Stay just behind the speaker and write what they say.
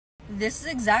This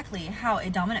is exactly how a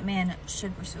dominant man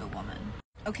should pursue a woman.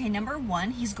 Okay, number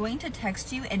one, he's going to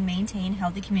text you and maintain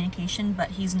healthy communication,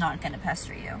 but he's not going to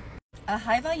pester you. A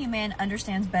high-value man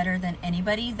understands better than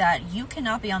anybody that you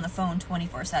cannot be on the phone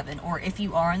 24/7, or if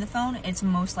you are on the phone, it's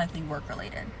most likely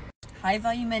work-related.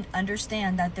 High-value men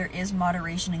understand that there is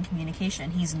moderation in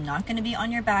communication. He's not going to be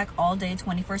on your back all day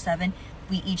 24/7.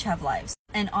 We each have lives.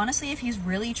 And honestly, if he's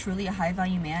really truly a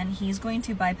high-value man, he's going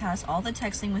to bypass all the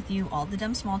texting with you, all the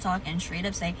dumb small talk, and straight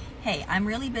up say, hey, I'm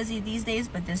really busy these days,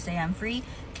 but this day I'm free.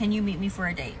 Can you meet me for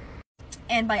a date?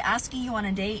 And by asking you on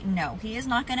a date, no, he is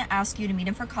not going to ask you to meet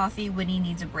him for coffee when he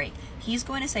needs a break. He's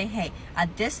going to say, hey,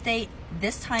 at this date,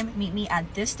 this time, meet me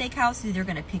at this steakhouse. He's either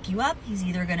going to pick you up, he's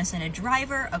either going to send a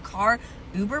driver, a car,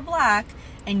 Uber Black,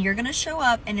 and you're going to show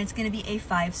up, and it's going to be a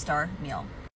 5-star meal.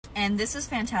 And this is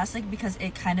fantastic because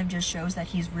it kind of just shows that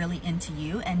he's really into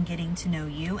you and getting to know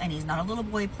you, and he's not a little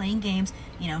boy playing games,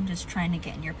 you know, just trying to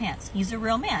get in your pants. He's a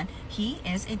real man. He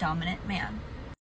is a dominant man.